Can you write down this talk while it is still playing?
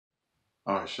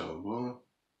All right, Shalom.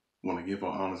 Want to give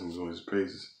our honors and glories and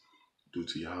praises due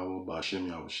to Yahweh, Ba'ashem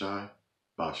Yahweh Shai,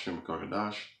 Ba'ashem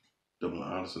Karkadash, double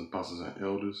honors and apostles and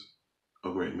elders, a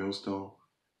great millstone,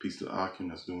 peace to Akim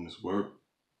that's doing his work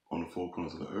on the four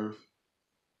corners of the earth.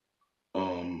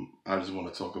 I just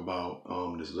want to talk about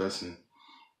this lesson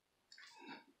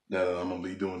that I'm gonna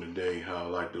be doing today. How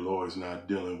like the Lord is not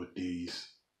dealing with these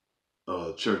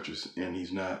churches, and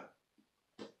He's not,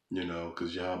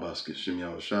 because Yahweh Ba'ashem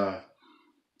Yahweh Shai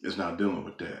is not dealing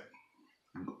with that,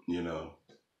 you know.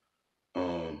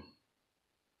 Um,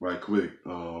 right quick,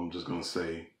 I'm just gonna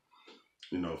say,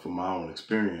 from my own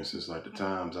experience, it's like the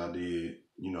times I did,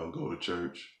 go to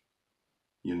church,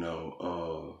 you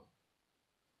know,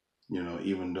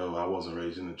 even though I wasn't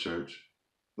raised in the church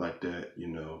like that,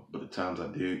 but the times I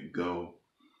did go,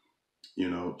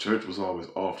 church was always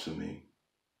off to me.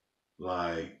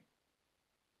 Like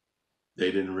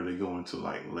they didn't really go into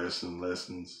like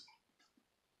lessons.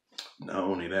 Not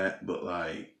only that, but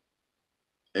like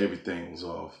everything was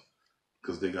off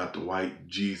because they got the white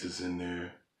Jesus in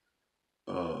there,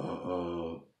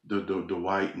 the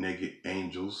white naked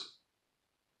angels,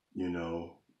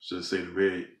 should say the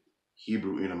red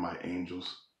Hebrew Edomite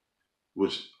angels,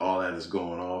 which all that is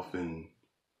going off in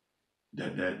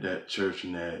that church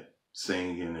and that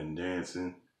singing and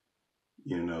dancing,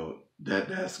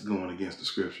 that's going against the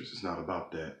scriptures. It's not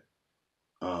about that.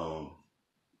 Um,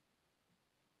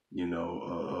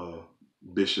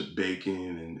 Bishop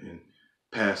Bacon and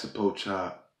Pastor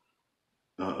Pochop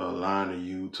lying to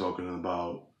you, talking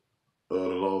about the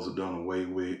laws are done away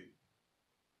with.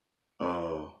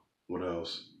 What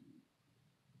else?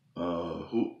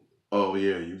 Who? Oh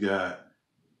yeah, you got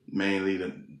mainly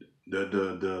the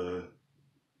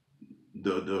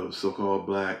so-called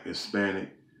Black, Hispanic,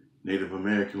 Native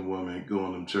American woman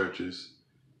going to them churches,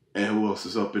 and who else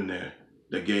is up in there?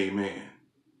 The gay man.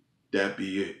 That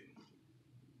be it.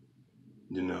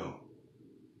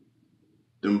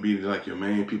 Them be like your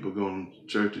main people going to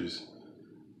churches.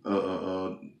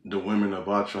 The women of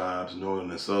our tribes,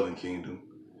 Northern and Southern Kingdom,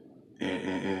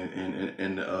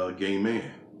 and the gay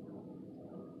man.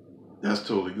 That's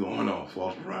totally going off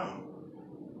around.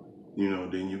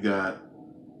 Then you got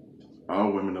our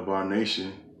women of our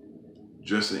nation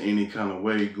dressing any kind of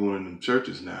way going to them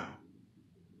churches now.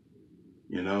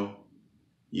 You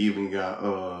even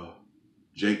got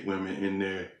Jake women in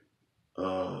there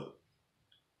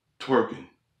twerking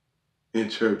in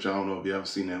church. I don't know if you ever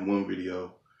seen that one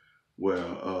video where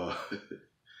a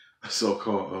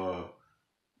so-called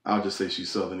I'll just say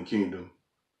she's Southern Kingdom,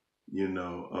 and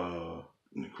the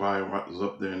choir was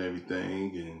up there and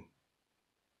everything,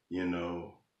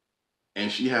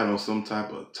 and she had on some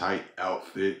type of tight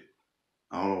outfit.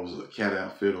 I don't know if it was a cat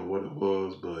outfit or what it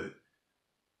was,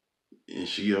 and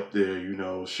she up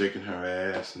there, shaking her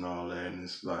ass and all that, and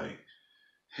it's like,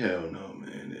 hell no,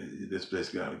 man, this place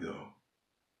gotta go,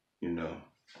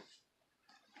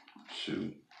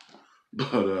 shoot.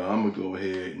 But I'm gonna go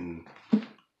ahead and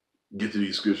get to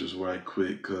these scriptures right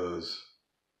quick, cause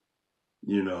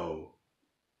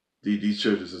these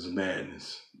churches is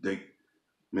madness. They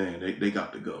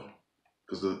got to go,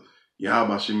 cause the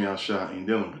Yahweh Shem Shah ain't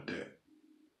dealing with that.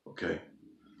 Okay,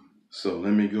 so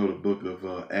let me go to the book of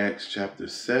Acts chapter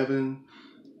 7,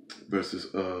 verses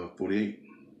 48.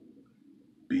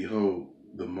 Behold,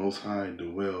 the Most High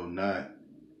dwell not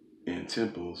in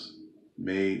temples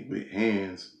made with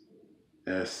hands,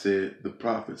 as said the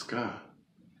prophets God.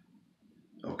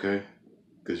 Okay,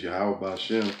 because Yahweh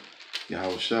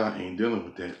Shah ain't dealing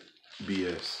with that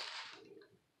BS.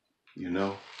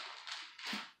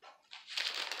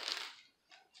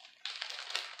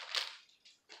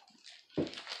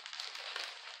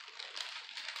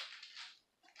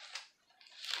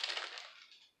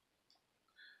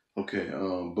 Okay,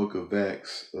 book of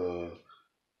Acts,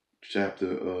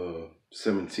 chapter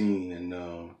 17 and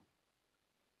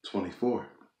 24.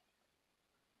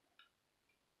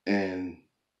 And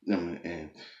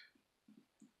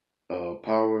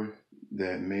power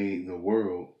that made the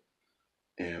world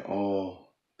and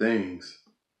all things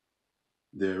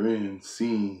therein,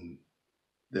 seeing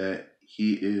that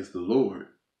he is the Lord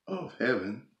of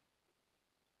heaven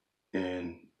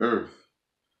and earth,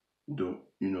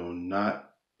 not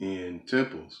in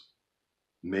temples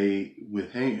made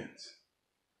with hands.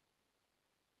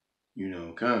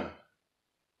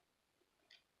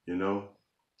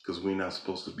 Because we're not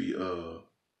supposed to be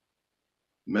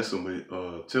messing with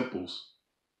temples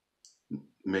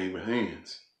made with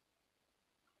hands.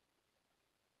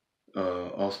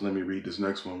 Also, let me read this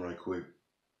next one right quick.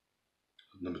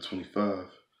 Number 25.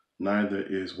 Neither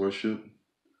is worship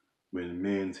with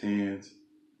men's hands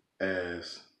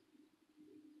as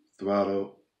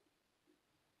throttled,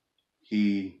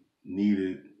 he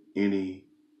needed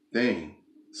anything,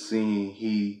 seeing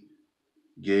he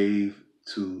gave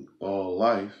to all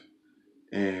life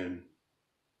and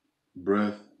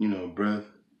breath, breath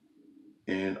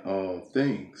and all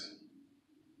things.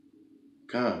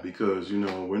 Because,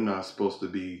 we're not supposed to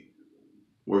be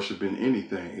worshiping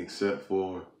anything except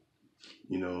for,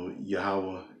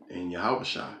 Yahweh and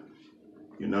Yahushua,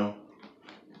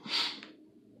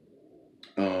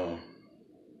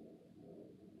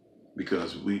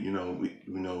 because we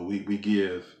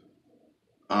give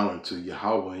honor to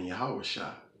Yahweh and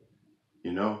Yahushua,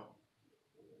 the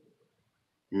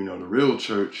real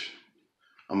church.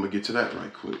 I'm gonna get to that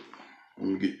right quick.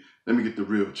 Let me get the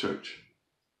real church.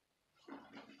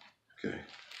 Okay.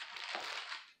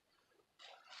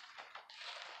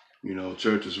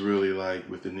 Church is really like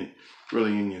within it,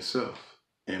 really in yourself,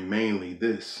 and mainly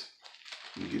this.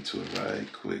 Let me get to it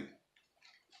right quick.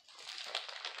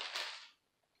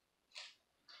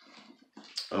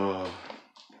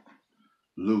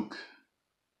 Luke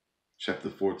chapter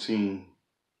 14,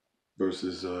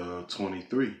 verses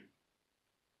 23.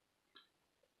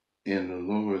 And the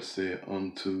Lord said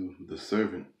unto the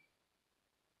servant,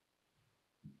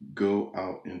 go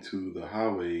out into the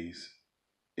highways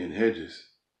and hedges,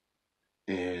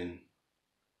 and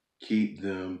keep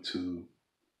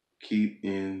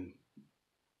in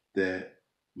that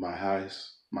my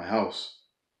house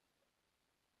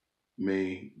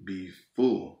may be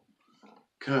full.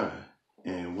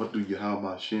 And what do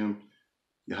Yahweh Shai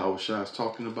is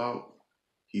talking about?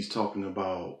 He's talking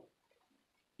about,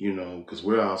 because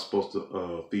we're all supposed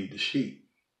to feed the sheep.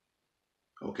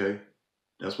 Okay?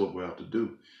 That's what we're out to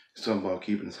do. It's talking about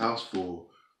keeping his house full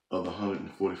of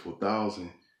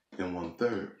 144,000 and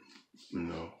 1/3,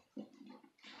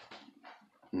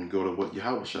 And go to what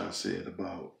Yahweh Shai said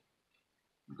about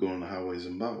going the highways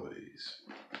and byways.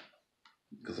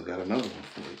 Because I got another one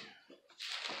for you.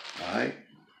 Alright?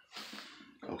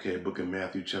 Okay, book of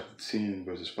Matthew chapter 10,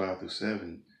 verses 5 through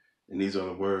 7. And these are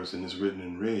the words, and it's written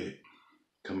in red,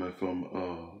 coming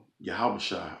from Yahweh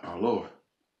Shai, our Lord.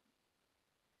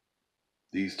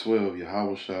 These 12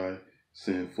 Yahweh Shai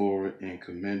sent forward and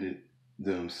commended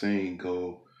them, saying,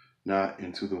 go not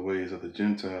into the ways of the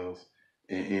Gentiles,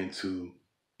 and into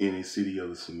any city of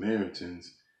the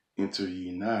Samaritans enter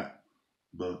ye not,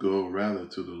 but go rather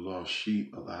to the lost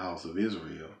sheep of the house of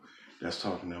Israel. That's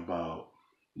talking about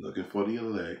looking for the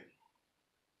elect,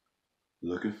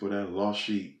 looking for that lost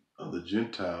sheep of the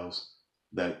Gentiles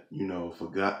that,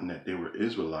 forgotten that they were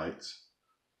Israelites,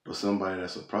 but somebody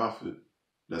that's a prophet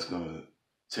that's going to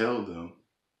tell them,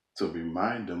 to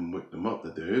remind them, wake them up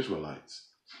that they're Israelites.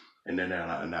 And then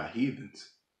they're not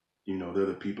heathens. They're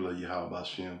the people of Yahweh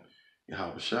Hashem,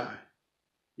 Yahweh Shai.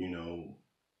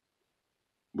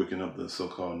 Waking up the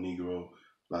so-called Negro,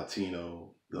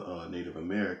 Latino, the Native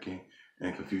American,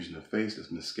 and confusion of faith that's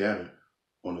been scattered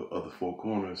on the other four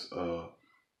corners of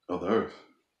the earth.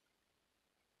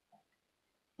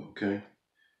 Okay?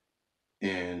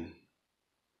 And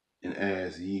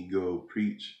as ye go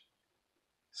preach,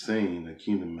 saying the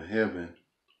kingdom of heaven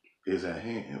is at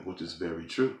hand, which is very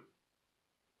true.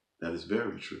 That is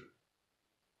very true.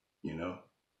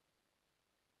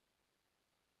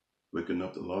 Waking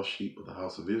up the lost sheep of the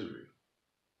house of Israel.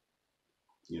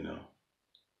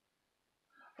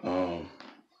 Let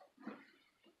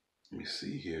me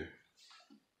see here.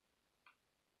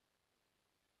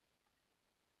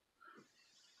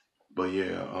 But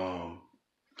yeah,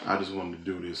 I just wanted to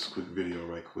do this quick video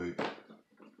right quick,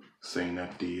 saying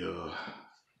that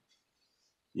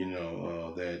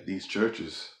that these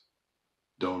churches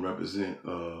don't represent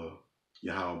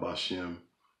Yahweh Bashem,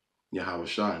 Yahweh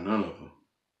Shai, none of them.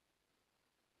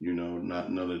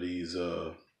 Not none of these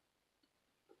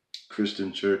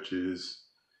Christian churches,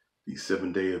 these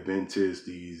Seventh-day Adventists,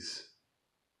 these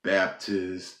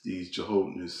Baptists, these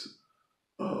Jehovah's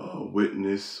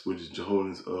Witness, which is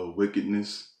Jehovah's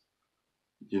wickedness.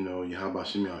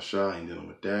 Yahweh Shai ain't dealing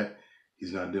with that.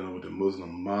 He's not dealing with the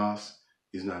Muslim mosque.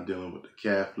 He's not dealing with the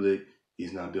Catholic.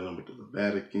 He's not dealing with the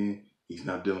Vatican. He's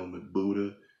not dealing with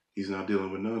Buddha. He's not dealing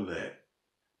with none of that.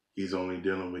 He's only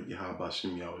dealing with Yahweh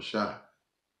Shai.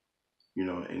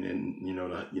 And then,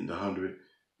 the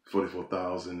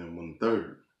 144,000 and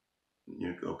 1/3.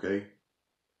 Okay?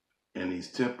 And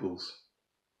these temples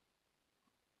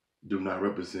do not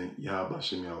represent Yahweh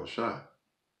Shai.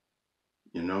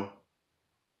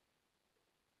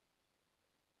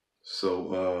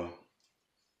 So,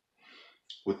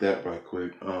 with that right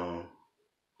quick, I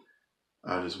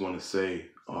just want to say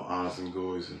all honors and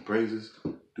glories and praises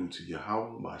due to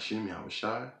Yahweh, Ba'ashem Yahweh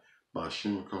Shai,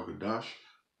 Ba'ashem Rakakadash,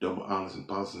 Double honors and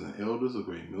apostles and elders of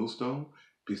Great Millstone.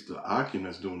 Peace to Akim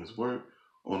that's doing his work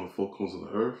on the four corners of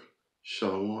the earth.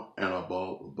 Shalom and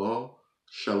Abal.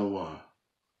 Shalom.